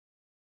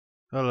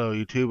Hello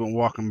YouTube and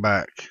welcome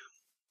back.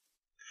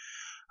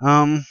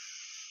 Um,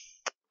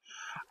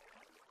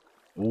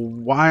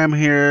 why I'm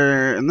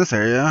here in this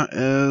area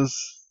is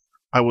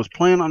I was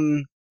planning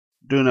on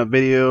doing a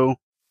video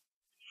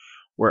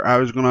where I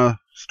was gonna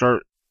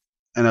start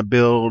in a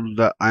build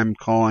that I'm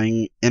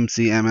calling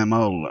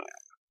MCMMO,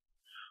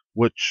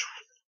 which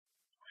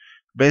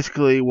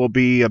basically will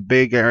be a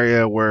big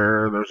area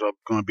where there's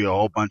gonna be a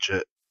whole bunch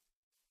of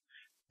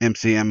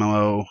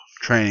MCMMO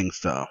training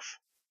stuff.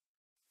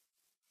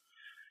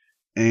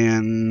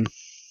 And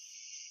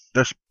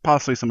there's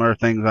possibly some other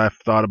things I've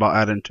thought about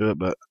adding to it,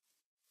 but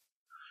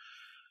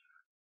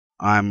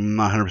I'm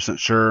not 100%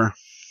 sure.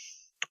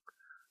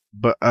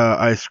 But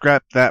I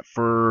scrapped that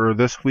for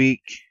this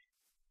week,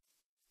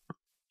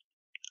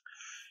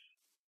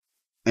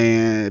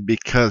 and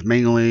because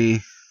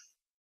mainly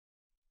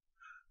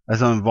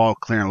that's gonna involve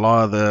clearing a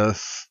lot of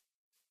this,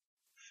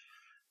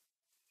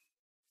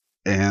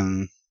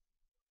 and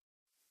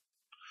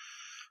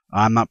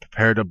I'm not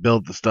prepared to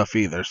build the stuff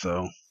either.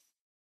 So,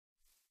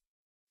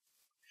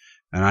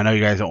 and I know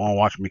you guys don't want to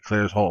watch me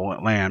clear this whole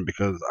land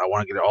because I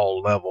want to get it all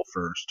level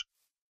first.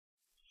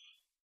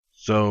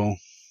 So,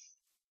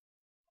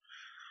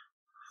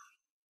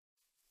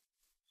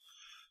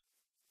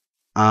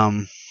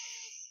 um,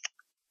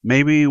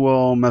 maybe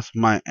we'll mess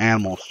with my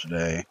animals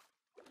today.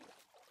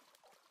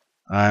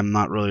 I'm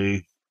not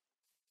really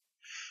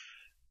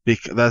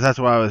because that's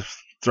what I was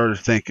started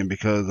thinking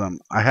because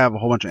I have a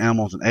whole bunch of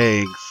animals and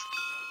eggs,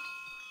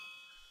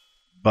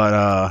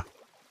 but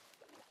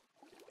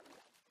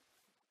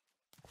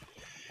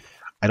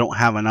I don't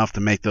have enough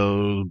to make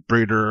those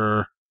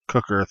breeder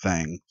cooker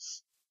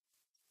things.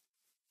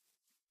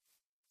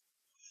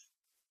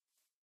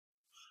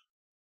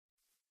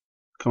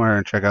 Come here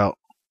and check out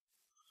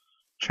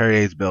Cherry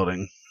A's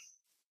building.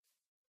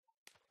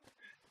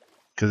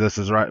 Because this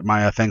is right,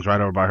 my thing's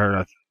right over by her.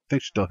 I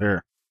think she's still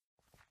here.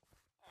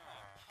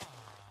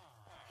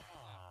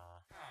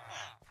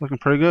 Looking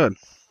pretty good.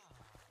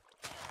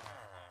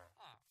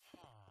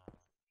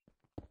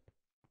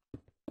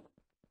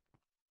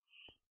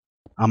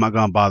 I'm not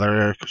going to bother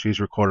her because she's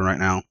recording right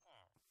now.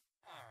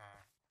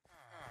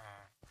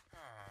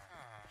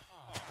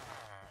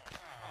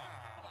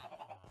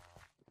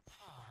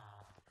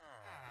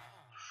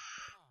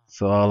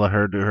 So I'll let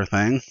her do her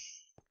thing.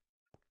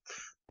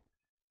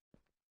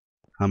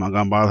 I'm not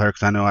going to bother her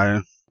because I know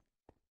I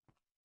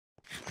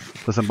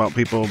listen about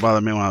people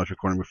bother me when I was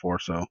recording before.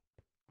 So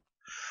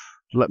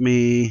let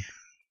me.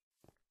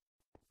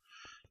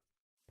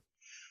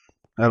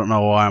 I don't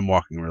know why I'm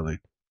walking really.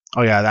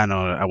 Oh yeah, I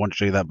know. I want to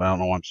show you that, but I don't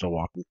know why I'm still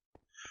walking.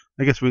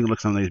 I guess we can look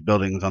at some of these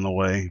buildings on the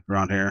way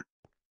around here.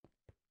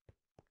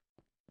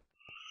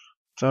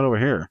 What's that over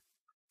here?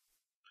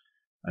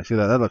 I see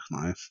that. That looks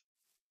nice.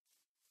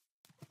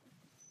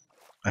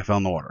 I fell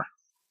in the water.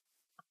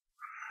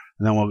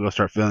 And then we'll go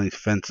start filling these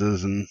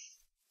fences and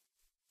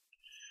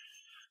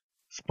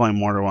explain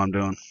more to what I'm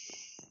doing.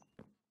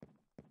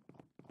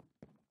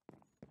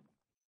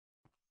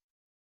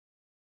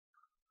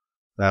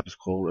 That was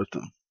cool.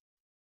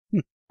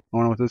 I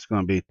wonder what this is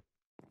going to be.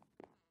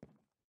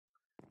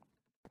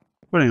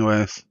 But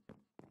anyways.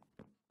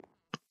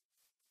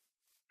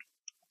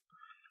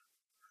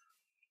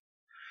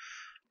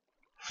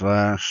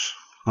 Slash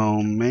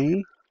home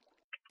main.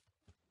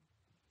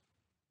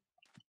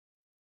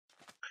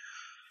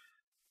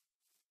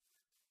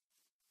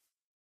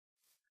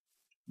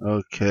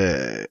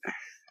 Okay. I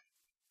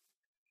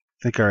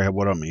think I already have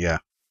one on me, yeah.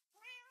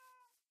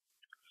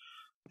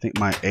 I think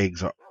my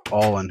eggs are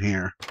all in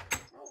here.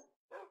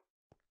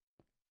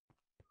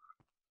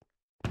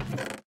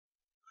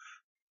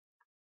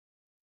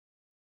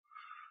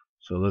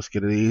 So let's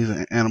get these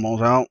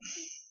animals out.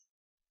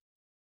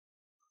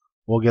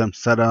 We'll get them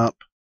set up.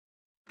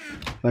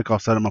 I think I'll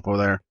set them up over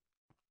there.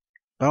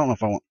 I don't know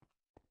if I want...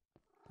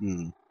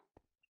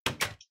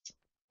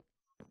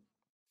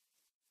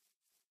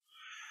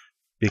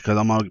 Because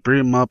I'm going to breed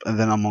them up and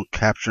then I'm going to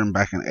capture them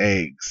back in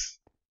eggs.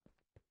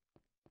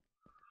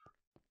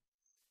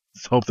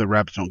 Let's hope the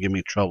rabbits don't give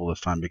me trouble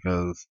this time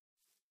because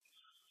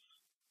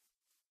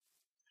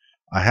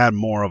I had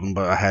more of them,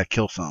 but I had to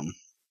kill some.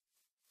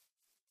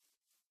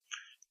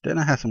 Didn't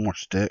I have some more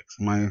sticks?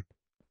 That's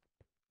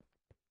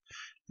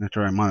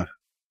right, I might have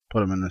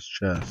put them in this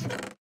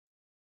chest.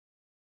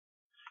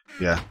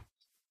 Yeah.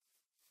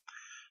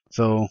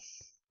 So,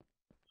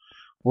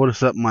 we'll just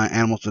set my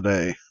animals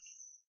today.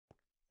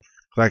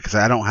 Like I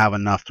said, I don't have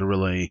enough to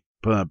really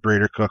put in a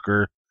breeder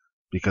cooker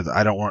because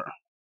I don't want...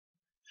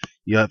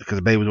 Yeah, because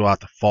the babies will have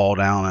to fall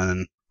down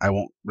and I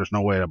won't... There's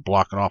no way to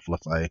block it off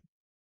unless I...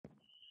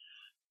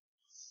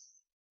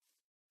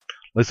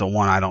 At least the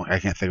one I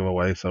can't think of a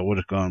way, so we'll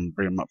just go and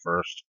bring them up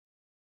first.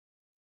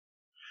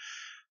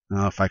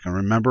 Now, if I can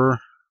remember,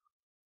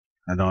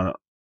 I don't know.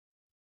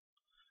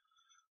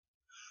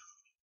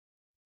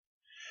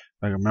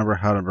 If I can remember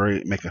how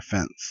to make a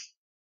fence.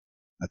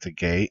 That's a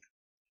gate.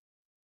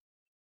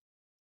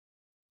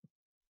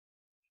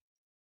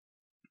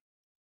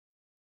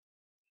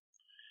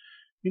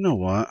 You know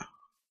what?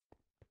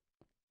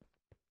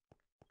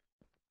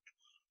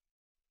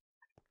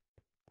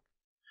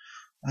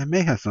 I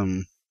may have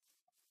some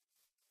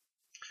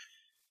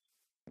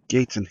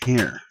gates in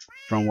here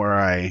from where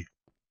I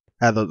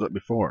had those up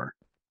before.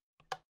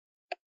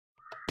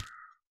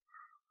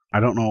 I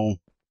don't know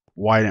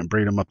why I didn't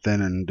breed them up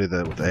then and do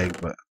that with the eggs,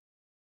 but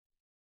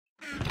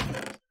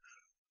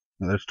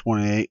there's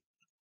 28,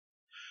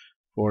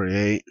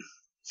 48,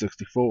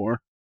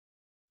 64.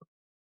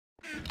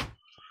 Let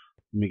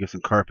me get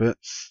some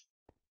carpets.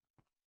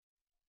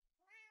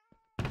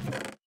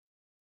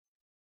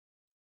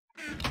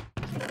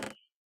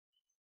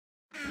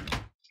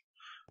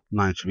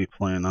 Nine should be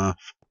plenty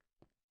enough.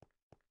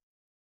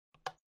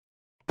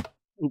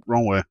 Oop,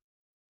 wrong way.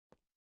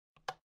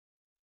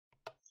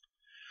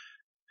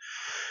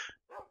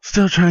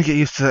 Still trying to get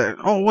used to that.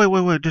 Oh,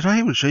 wait. Did I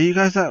even show you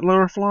guys that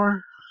lower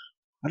floor?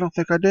 I don't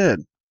think I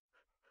did.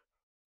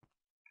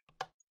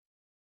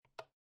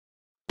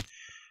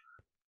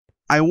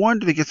 I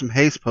wanted to get some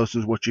haste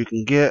potions, which you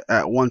can get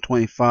at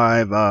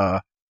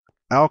 125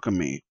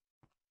 alchemy.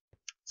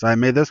 So I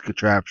made this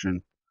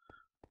contraption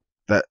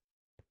that,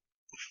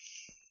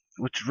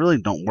 which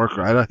really don't work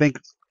right. I think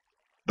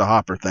the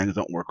hopper things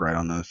don't work right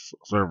on this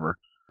server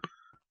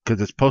because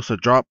it's supposed to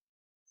drop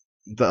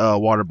the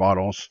water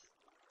bottles.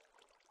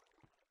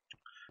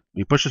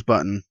 You push this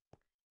button,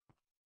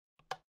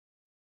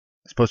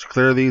 it's supposed to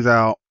clear these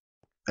out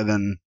and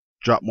then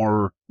drop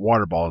more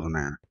water balls in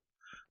there.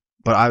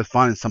 But I was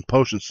finding some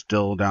potions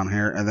still down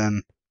here, and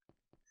then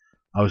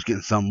I was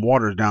getting some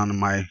water down in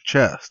my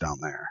chest down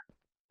there.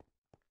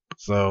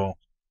 So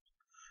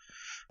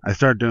I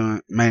started doing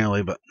it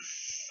manually, but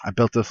I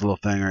built this little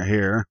thing right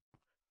here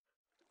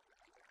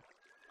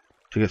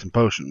to get some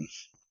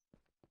potions.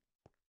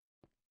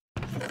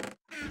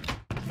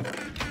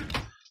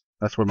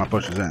 That's where my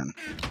potion's in.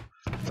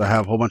 So I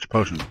have a whole bunch of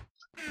potions.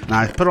 Now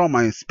I put all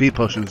my speed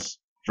potions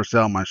for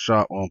sale in my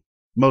shop. Well,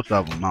 most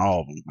of them, not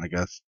all of them, I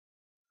guess.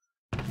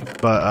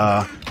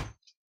 But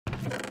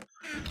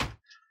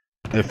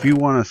if you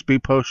want a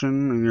speed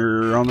potion and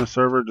you're on the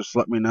server, just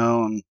let me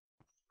know and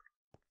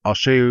I'll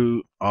show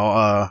you.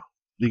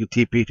 You can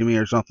TP to me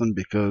or something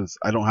because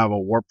I don't have a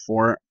warp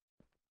for it.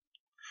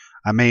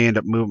 I may end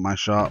up moving my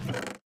shop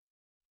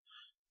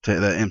to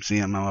the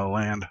MCMLO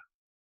land.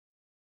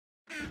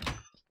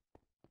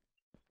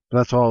 But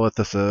that's all that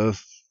this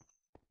is.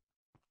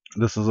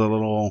 This is a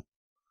little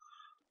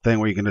thing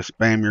where you can just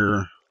spam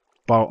your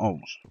bottle. Oh,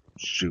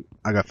 shoot.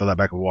 I gotta fill that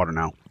back with water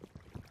now.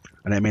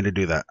 I didn't mean to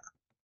do that.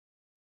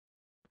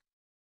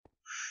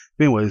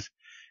 But anyways,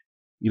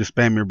 you just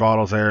spam your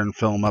bottles there and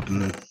fill them up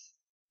and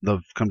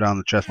they'll come down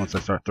the chest once I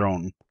start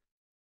throwing.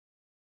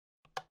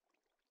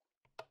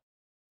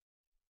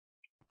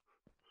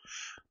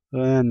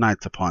 And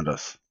night's upon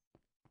us.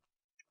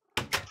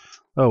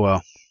 Oh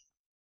well.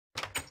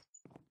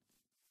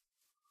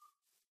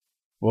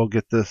 We'll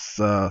get this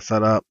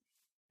set up.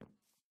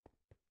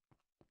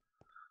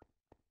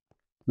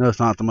 No, it's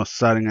not the most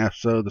exciting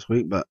episode this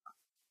week, but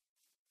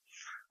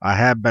I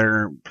had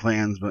better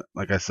plans, but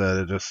like I said,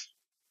 it just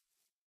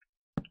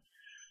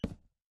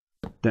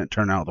didn't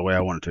turn out the way I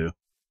wanted to.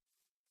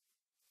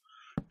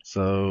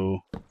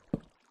 So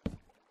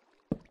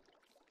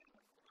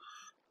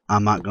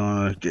I'm not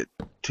going to get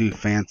too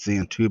fancy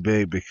and too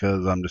big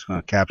because I'm just going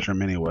to capture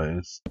them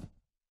anyways.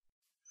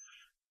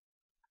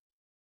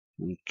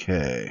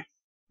 Okay,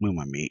 move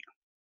my meat.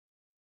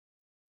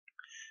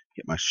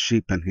 Get my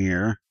sheep in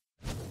here.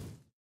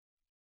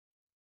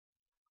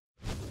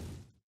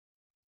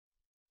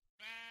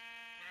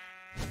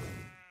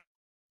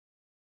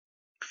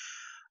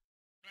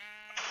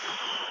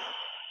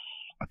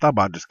 I thought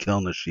about just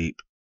killing the sheep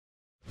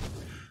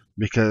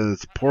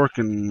because pork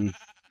and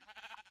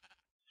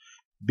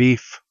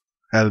beef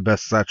have the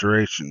best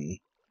saturation.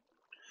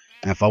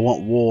 And if I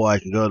want wool, I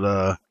can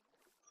go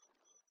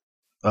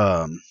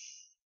to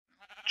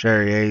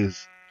Cherry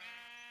A's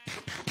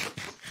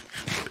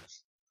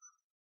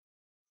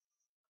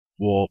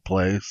wool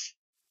place.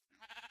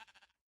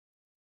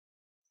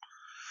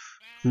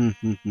 I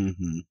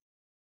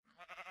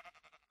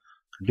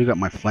do got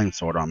my flame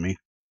sword on me.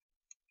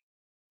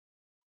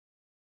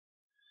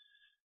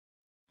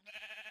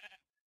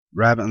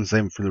 Rabbit and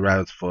saving for the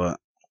rabbit's foot.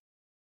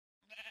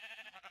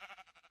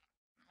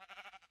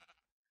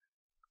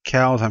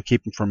 Cows I'm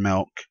keeping for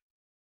milk.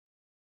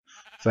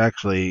 So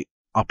actually,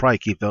 I'll probably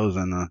keep those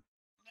in a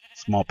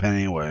small pen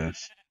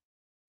anyways.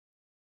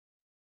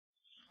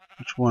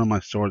 Which one of my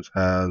swords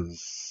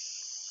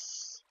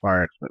has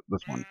fire expert?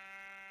 This one.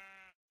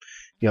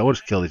 Yeah, we'll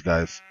just kill these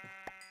guys.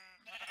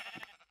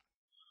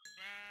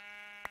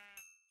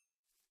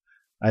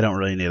 I don't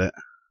really need it.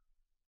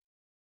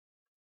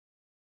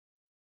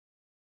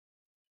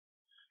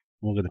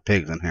 We'll get the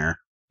pigs in here.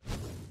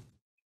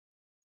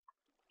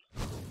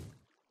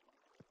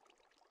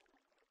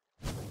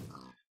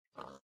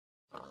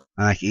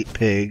 And I can eat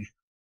pig.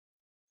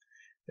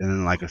 And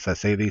then, like I said,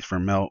 save these for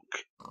milk.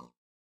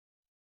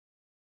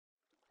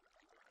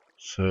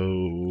 So,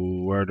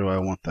 where do I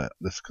want that?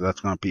 Cause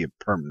that's going to be a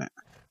permanent.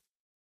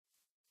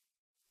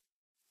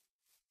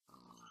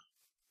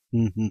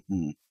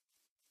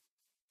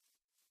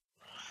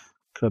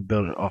 Could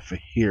build it off of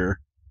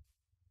here.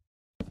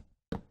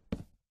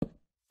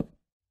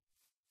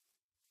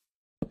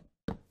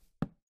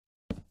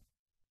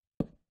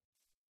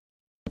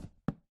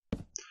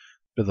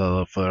 Bit a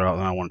little further out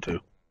than I wanted to.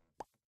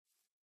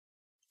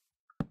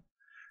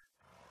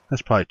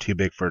 That's probably too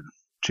big for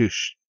two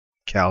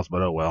cows,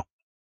 but oh well.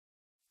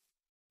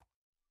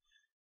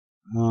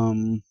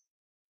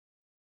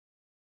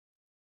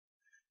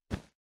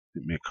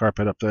 Get me a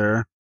carpet up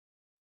there.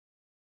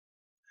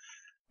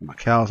 Get my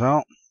cows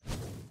out.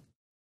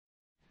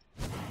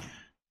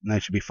 And they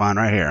should be fine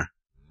right here.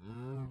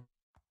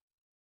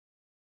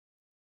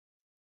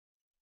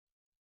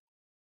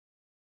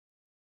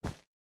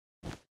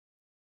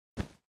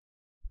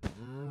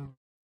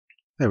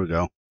 There we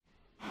go.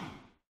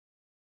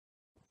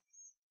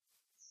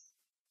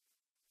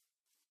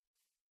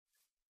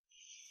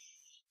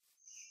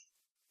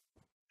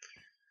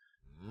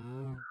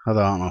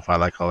 Although I don't know if I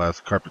like all those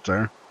carpets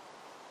there.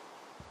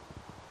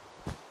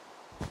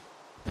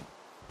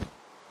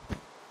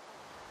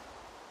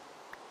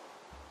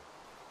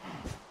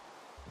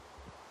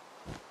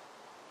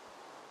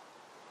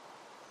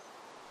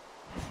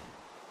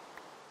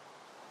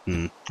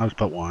 I'll just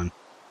put one.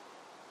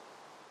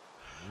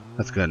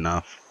 That's good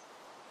enough.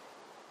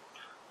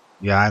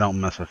 Yeah, I don't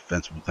mess with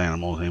fence with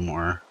animals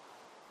anymore.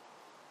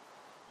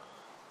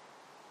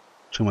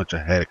 Too much a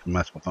headache to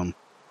mess with them.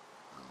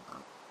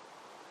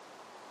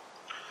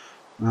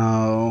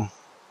 No,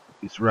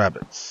 these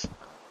rabbits.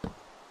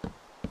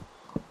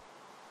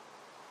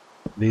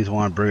 These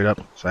want to breed up,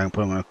 so I can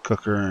put them in a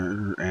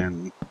cooker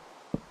and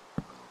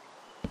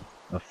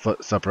a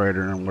foot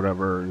separator and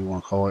whatever you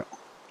want to call it.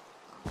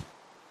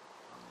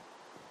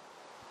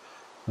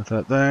 Put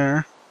that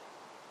there.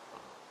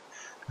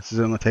 This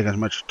isn't going to take as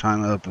much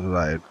time up as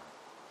I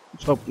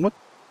was hoping. What?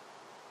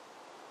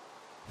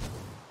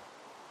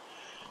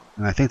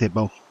 And I think they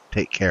both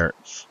take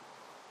carrots.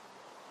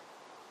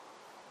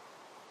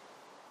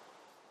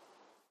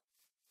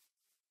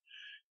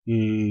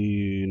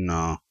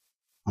 No,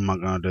 I'm not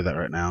going to do that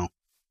right now.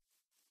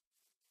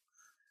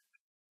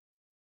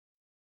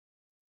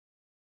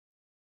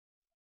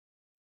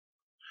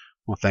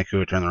 Well, thank you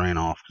for turning the rain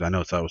off, because I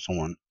noticed that was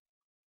someone.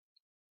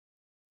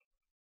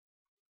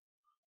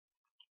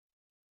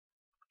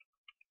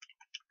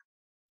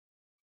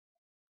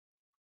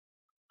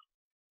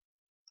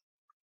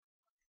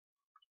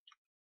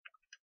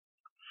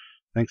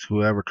 Thanks,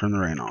 whoever turned the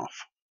rain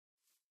off.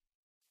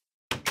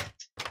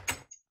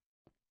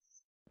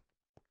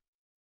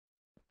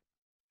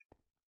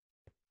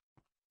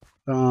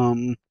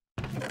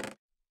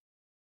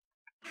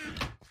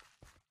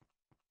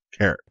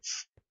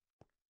 Carrots.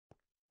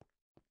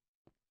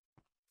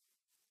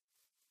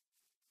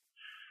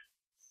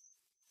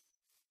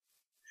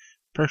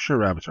 Pretty sure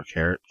rabbits are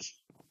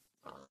carrots.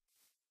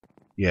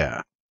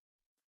 Yeah.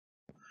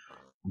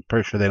 I'm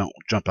pretty sure they don't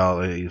jump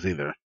out of these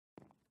either.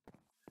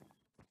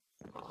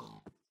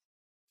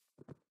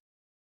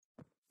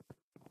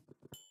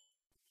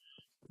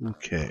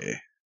 Okay.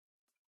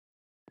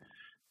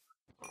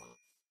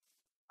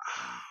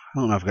 I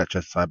don't know if I got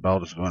chest side, but I'll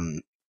just go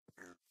and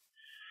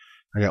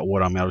I got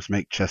wood on me. I'll just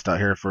make chest out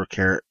here for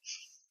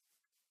carrots.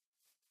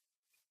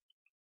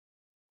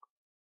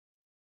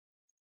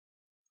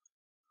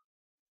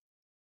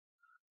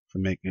 To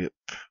make it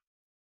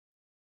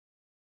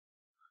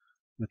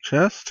the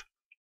chest.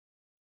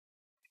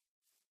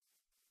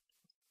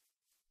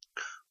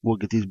 We'll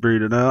get these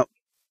breeded up.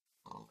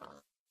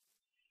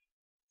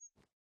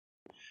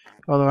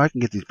 Although I can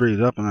get these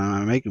breeded up and then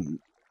I make them,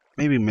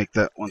 maybe make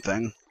that one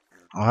thing.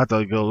 I'll have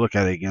to go look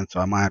at it again, so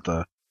I might have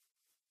to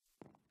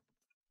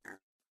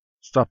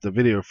stop the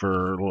video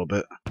for a little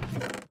bit.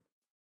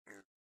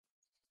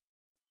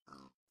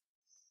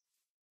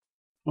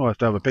 Oh, I have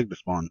to have a pig to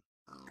spawn.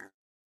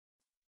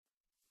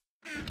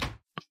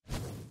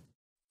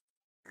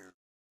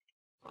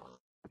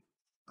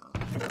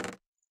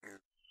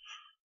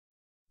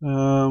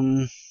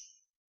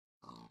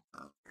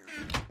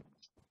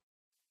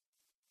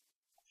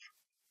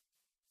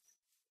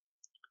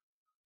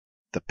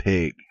 The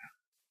pig.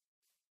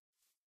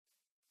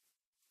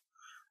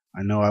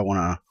 I know I want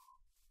to.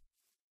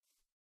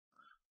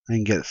 I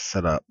can get it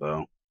set up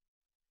though.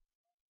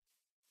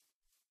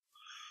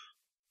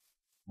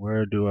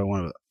 Where do I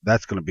want to?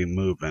 That's going to be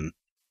moving.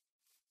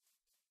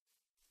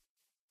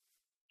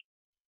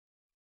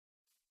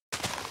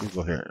 Let me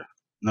go here.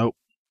 Nope.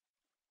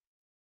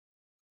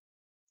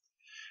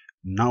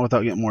 Not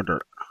without getting more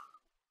dirt.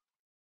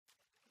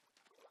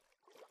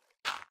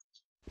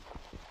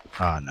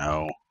 Ah,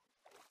 no.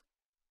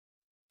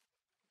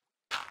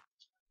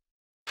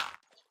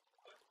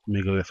 Let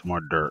me go get some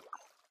more dirt.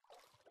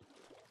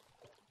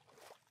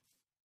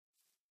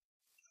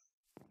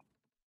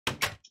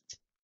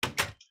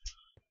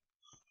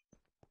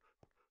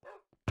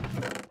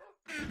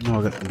 No,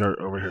 I got some dirt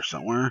over here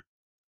somewhere.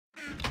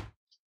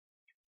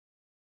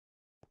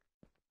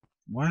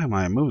 Why am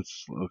I moving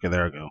slow? Okay,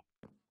 there I go.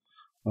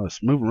 Oh,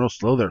 it's moving real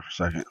slow there for a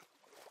second.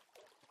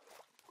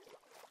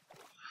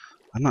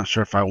 I'm not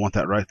sure if I want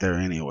that right there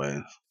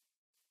anyways.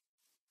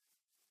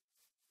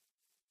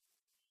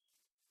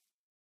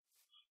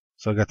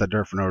 So I got the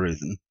dirt for no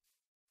reason.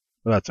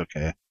 But that's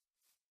okay.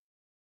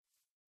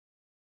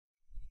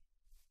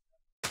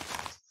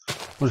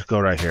 We'll just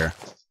go right here.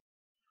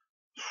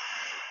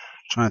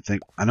 trying to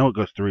think. I know it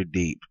goes 3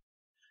 deep,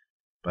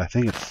 but I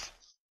think it's.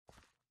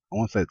 I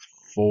want to say it's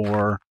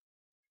 4.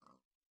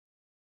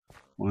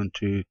 1,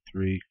 2,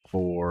 3,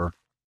 4.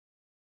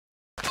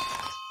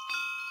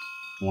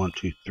 1,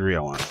 2, 3. I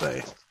want to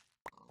say.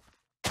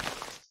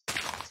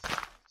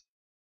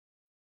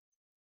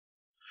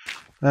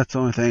 That's the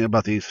only thing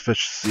about these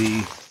fish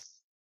sea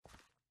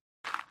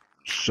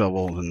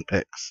shovels and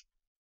picks.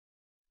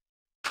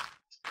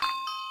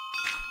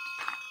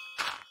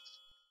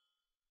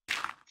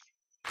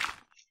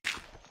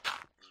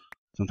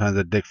 Sometimes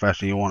they dig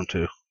faster than you want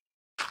them to.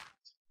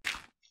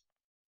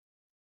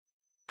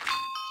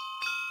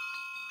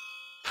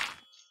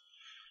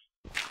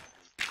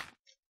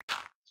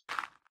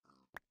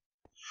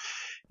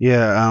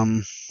 Yeah,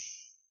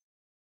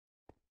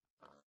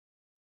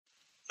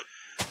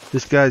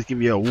 this guy's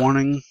give you a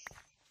warning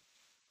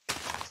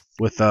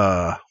with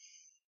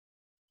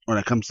when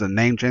it comes to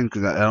name change,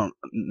 because I don't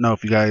know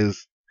if you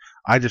guys.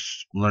 I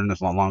just learned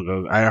this not long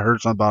ago. I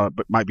heard something about it,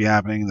 but might be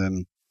happening.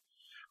 Then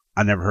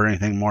I never heard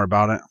anything more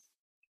about it.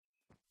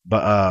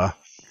 But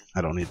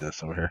I don't need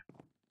this over here.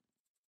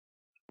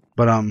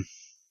 But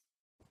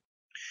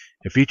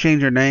if you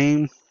change your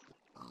name,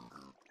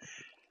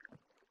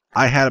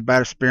 I had a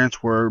bad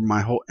experience where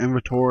my whole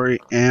inventory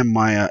and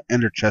my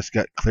ender chest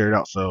got cleared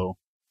out. So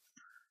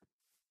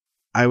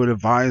I would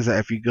advise that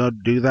if you go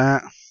do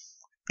that,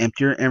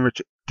 empty your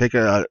inventory, take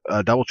a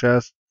double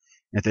chest,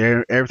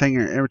 empty everything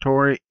in your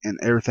inventory and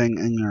everything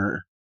in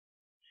your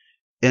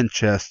end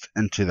chest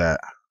into that.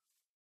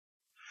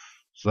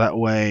 So that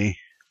way,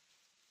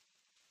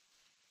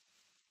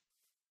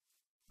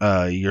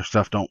 your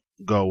stuff don't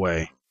go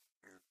away.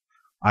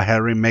 I had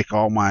to remake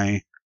all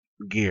my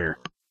gear.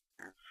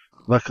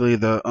 Luckily,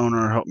 the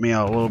owner helped me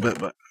out a little bit,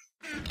 but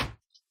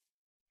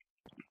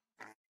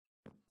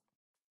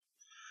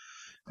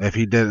if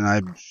he didn't,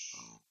 I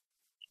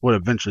would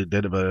eventually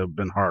did it, but it would have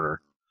been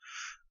harder.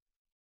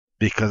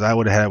 Because I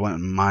would have had went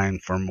and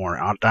mined for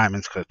more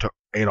diamonds, because it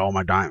ate all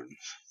my diamonds.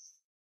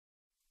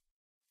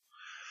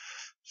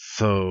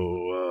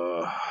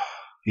 So,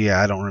 yeah,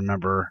 I don't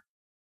remember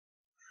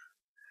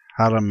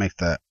how to make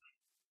that.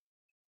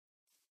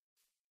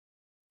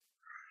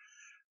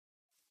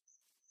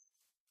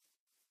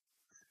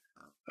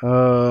 Do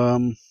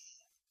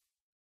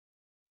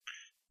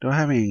I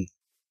have any?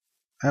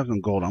 I have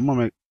some gold. I'm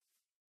gonna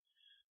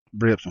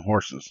breed up some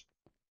horses.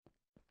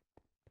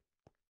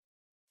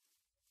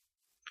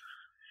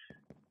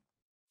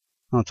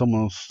 Oh, it's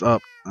almost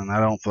up, and I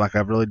don't feel like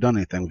I've really done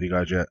anything with you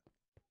guys yet.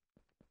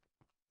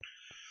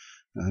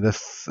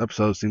 This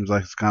episode seems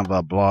like it's kind of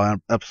a blah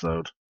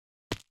episode,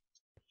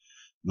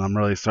 and I'm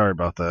really sorry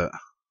about that.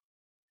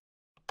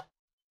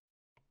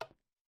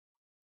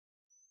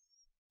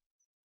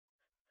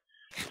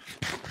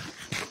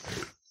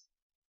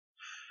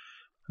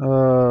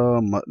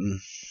 Mutton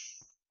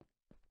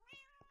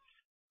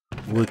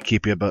would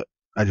keep you, but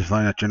I just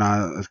find that you're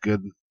not as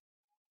good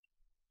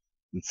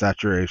in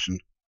saturation.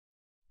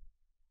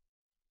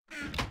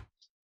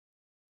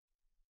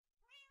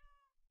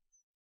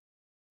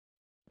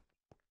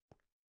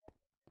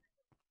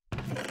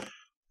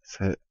 Let's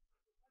hit.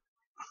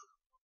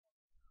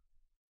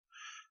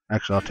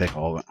 Actually, I'll take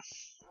all of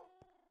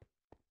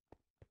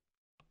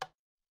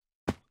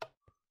it.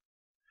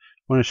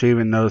 When she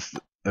even knows,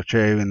 if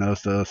Cherry even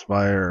knows to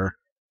aspire or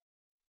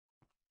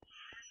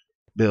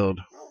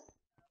build.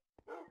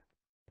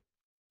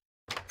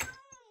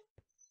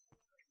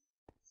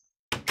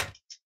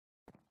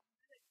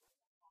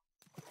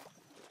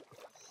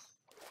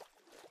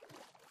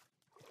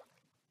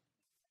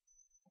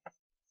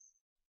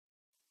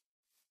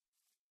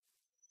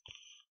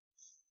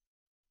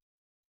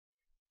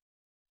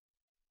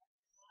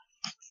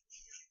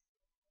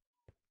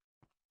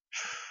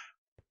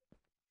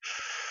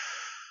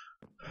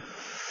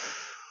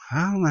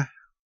 How am I?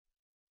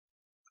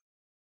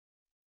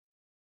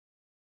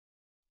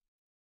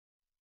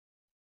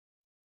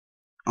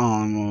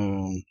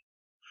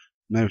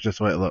 Maybe it's just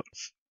the way it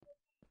looks.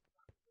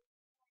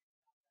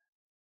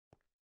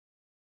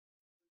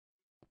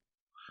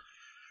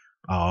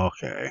 Oh,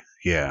 okay.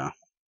 Yeah.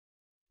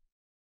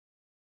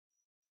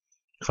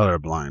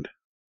 Colorblind.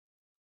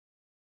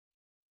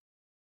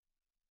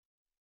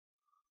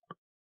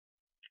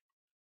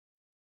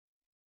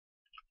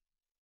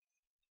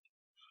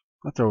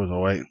 I thought it was a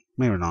white.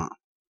 Maybe not.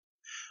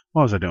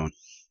 What was I doing?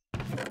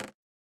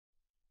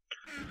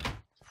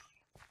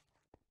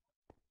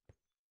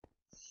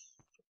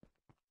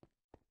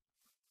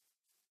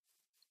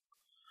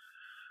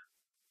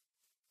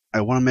 I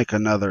want to make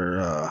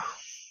another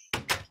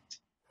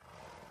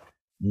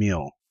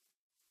meal.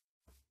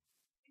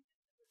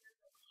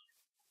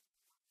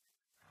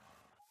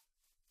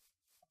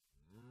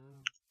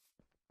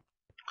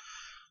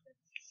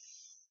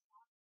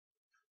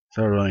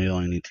 So I really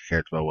only need 2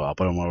 carrots, but well, I'll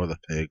put them over the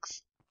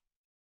pigs.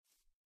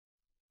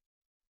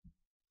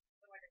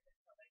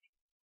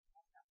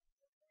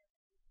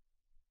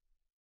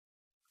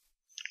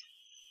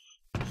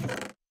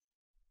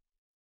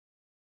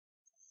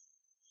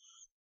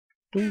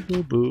 Boo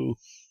boo boo.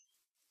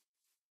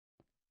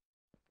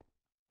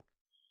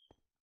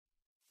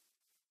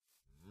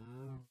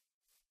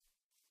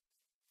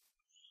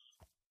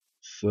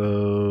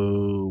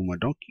 So my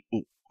donkey.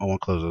 Oh, I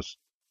want to close this.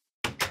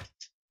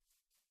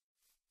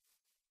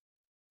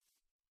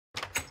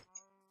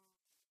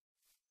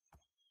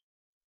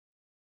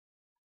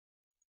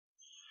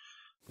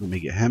 Let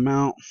me get him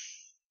out.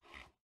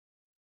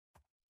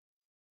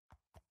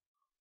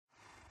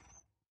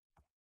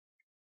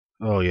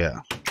 Oh yeah,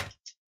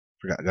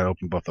 forgot. I gotta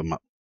open both of them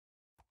up.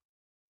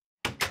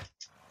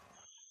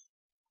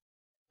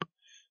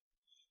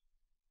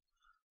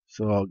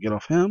 So I'll get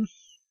off him.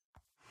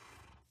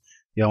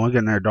 Yeah, I want to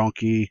get another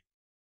donkey,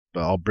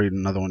 but I'll breed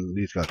another one of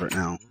these guys right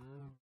now.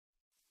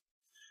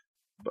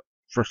 But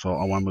first of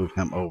all, I want to move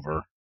him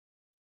over.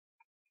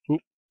 Oop.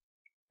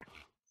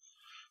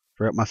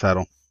 Forgot my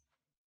saddle.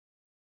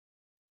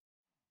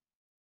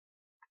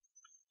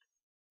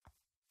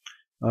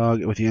 I'll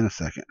get with you in a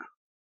second.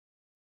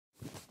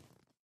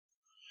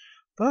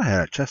 Thought I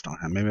had a chest on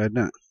him. Maybe I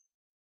didn't.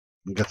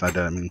 I guess I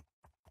did. I mean,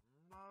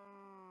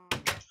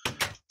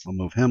 I'll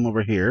move him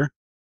over here.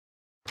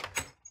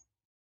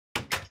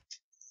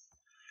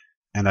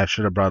 And I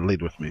should have brought a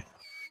lead with me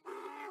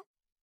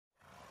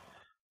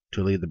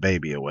to lead the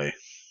baby away.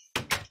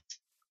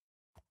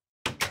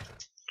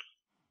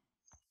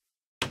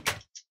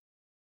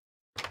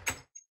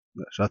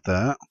 Let's shut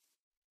that.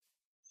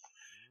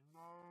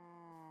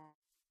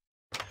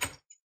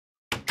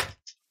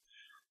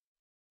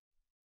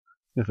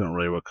 This isn't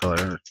really what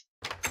color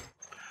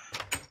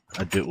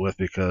I do it with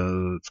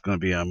because it's going to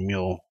be a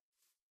mule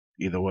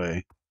either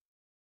way.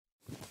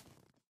 I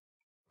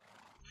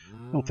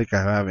don't think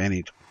I have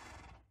any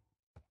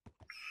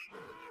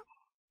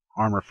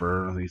armor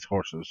for these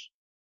horses.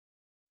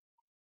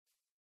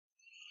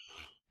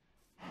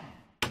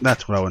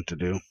 That's what I want to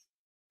do.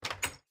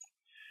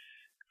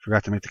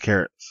 Forgot to make the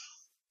carrots.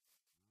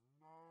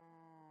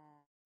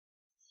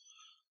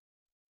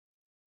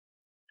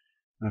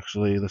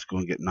 Actually, let's go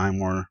and get 9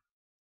 more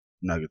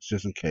nuggets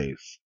just in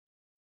case.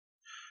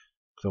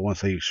 Because I want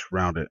to say you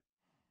surround it.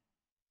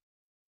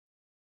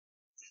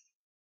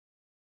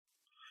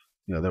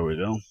 Yeah, there we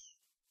go.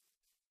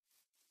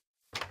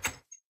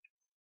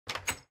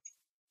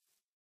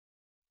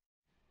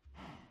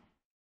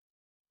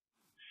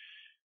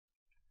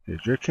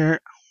 Here's your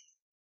carrot.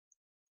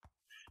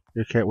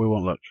 Your carrot, we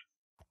won't look.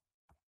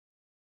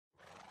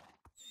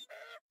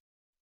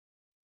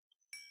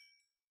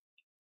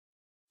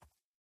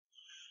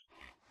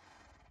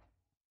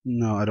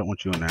 No, I don't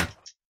want you in there.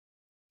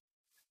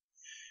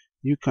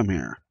 You come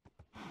here.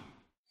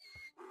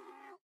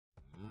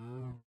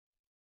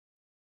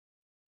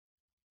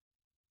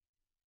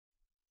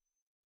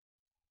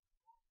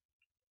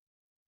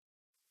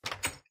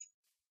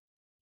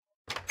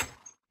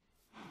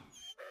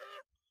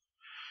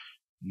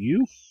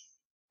 You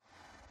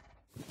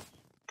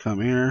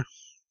come here.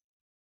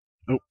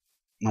 Oh,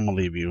 I'm gonna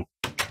leave you.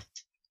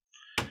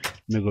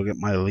 Let me go get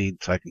my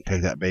lead so I can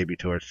take that baby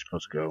to where it's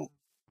supposed to go.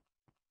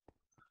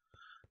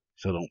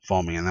 So don't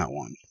fall me in that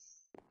one.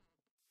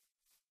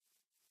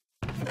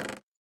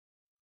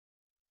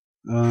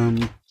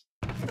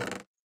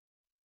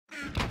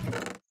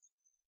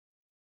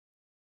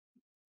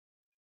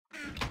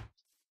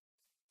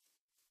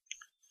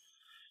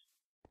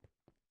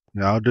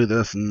 Yeah, I'll do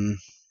this, and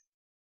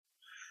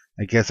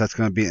I guess that's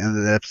going to be the end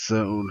of the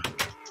episode.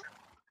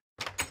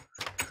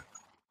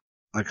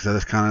 Like I said,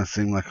 this kind of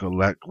seemed like a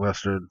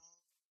lackluster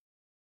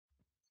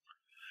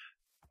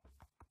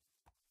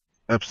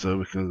episode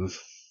because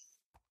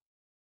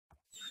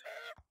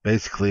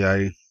basically I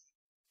didn't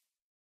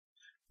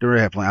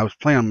really have plan. I was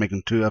planning on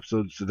making 2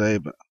 episodes today,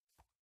 but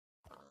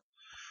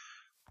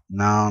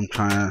now I'm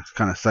trying to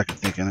kind of second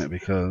thinking it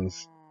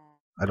because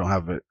I don't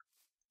have it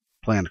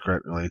planned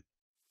correctly.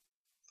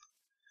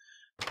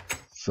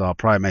 So I'll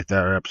probably make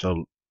that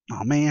episode.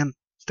 Oh man,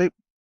 stay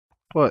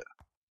put.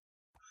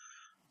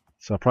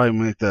 So I'll probably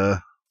make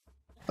the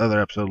other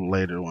episode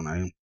later when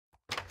I've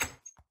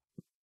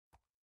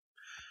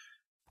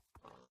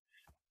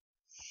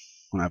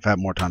had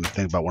more time to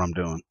think about what I'm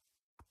doing.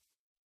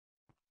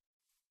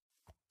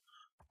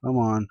 Come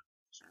on,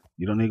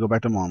 you don't need to go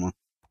back to mama.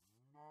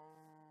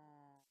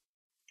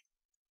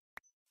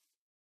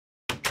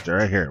 Stay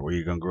right here where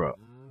you're gonna grow up.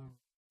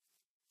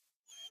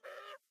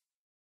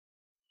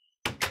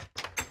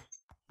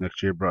 Next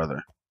to your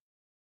brother.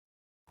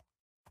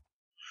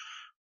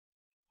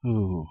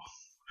 Ooh,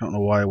 I don't know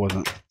why I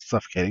wasn't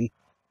suffocating.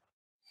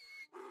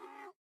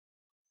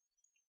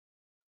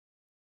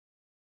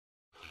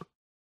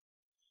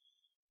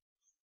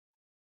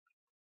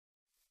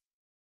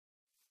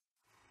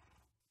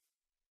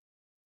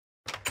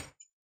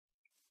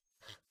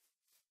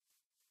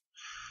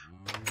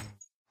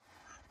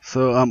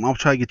 So I'll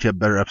try to get you a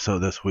better episode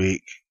this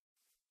week.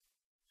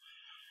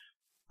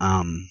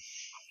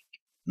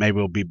 Maybe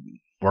we'll be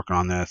working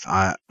on this.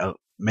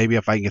 Maybe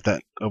if I can get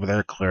that over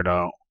there cleared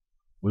out,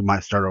 we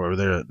might start over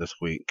there this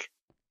week.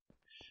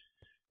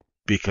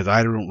 Because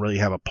I don't really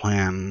have a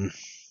plan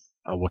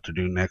of what to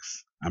do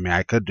next. I mean,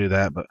 I could do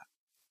that, but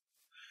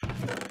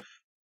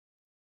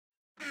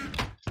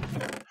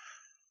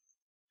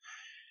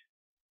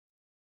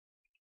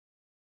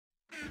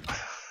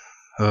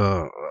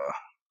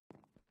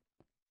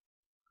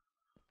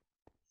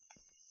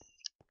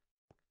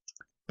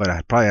but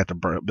I probably have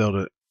to build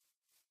it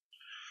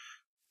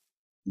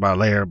by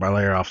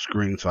layer off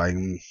screen so I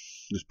can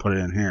just put it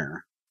in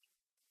here.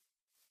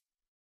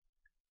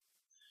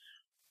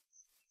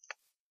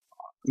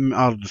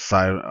 I'll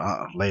decide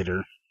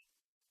later.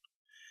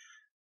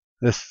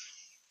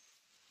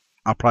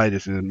 I'll probably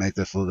just make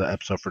this the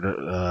episode for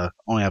the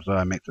only episode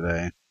I make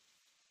today.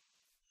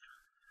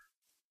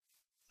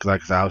 Because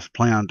like I said, I was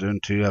planning on doing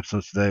 2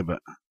 episodes today, but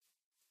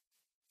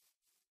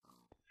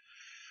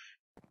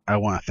I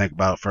want to think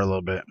about it for a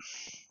little bit.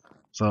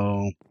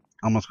 So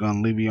I'm just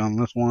going to leave you on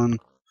this one.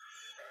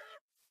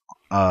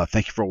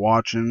 Thank you for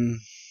watching.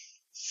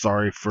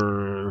 Sorry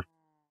for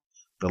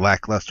the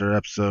lackluster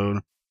episode.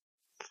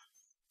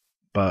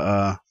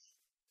 But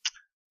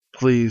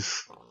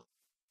please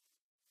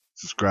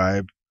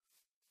subscribe,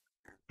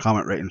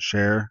 comment, rate, and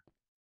share.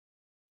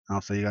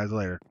 I'll see you guys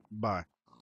later. Bye.